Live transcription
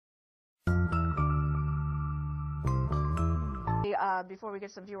finally, before we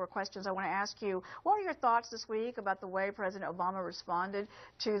get some viewer questions, I want to ask you, what are your thoughts this week about the way President Obama responded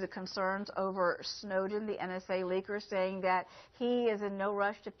to the concerns over Snowden, the NSA leaker, saying that he is in no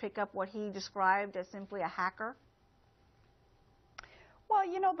rush to pick up what he described as simply a hacker? Well,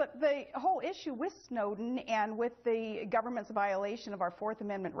 you know, but the whole issue with Snowden and with the government's violation of our Fourth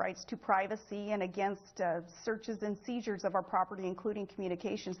Amendment rights to privacy and against searches and seizures of our property, including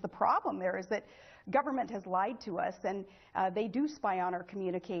communications, the problem there is that government has lied to us, and they do spy on our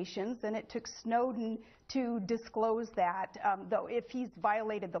communications, and it took Snowden to disclose that. Though if he's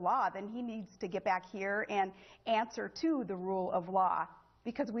violated the law, then he needs to get back here and answer to the rule of law,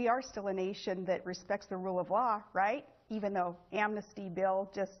 because we are still a nation that respects the rule of law, right? Even though amnesty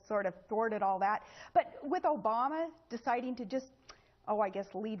bill just sort of thwarted all that. But with Obama deciding to just, I guess,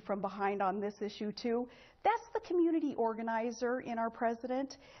 lead from behind on this issue too, that's the community organizer in our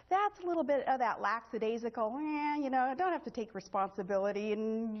president. That's a little bit of that lackadaisical, you know, I don't have to take responsibility,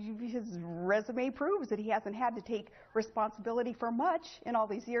 and his resume proves that he hasn't had to take responsibility for much in all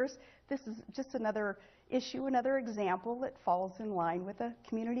these years. This is just another issue, another example that falls in line with a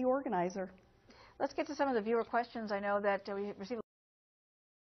community organizer. Let's get to some of the viewer questions. I know that we received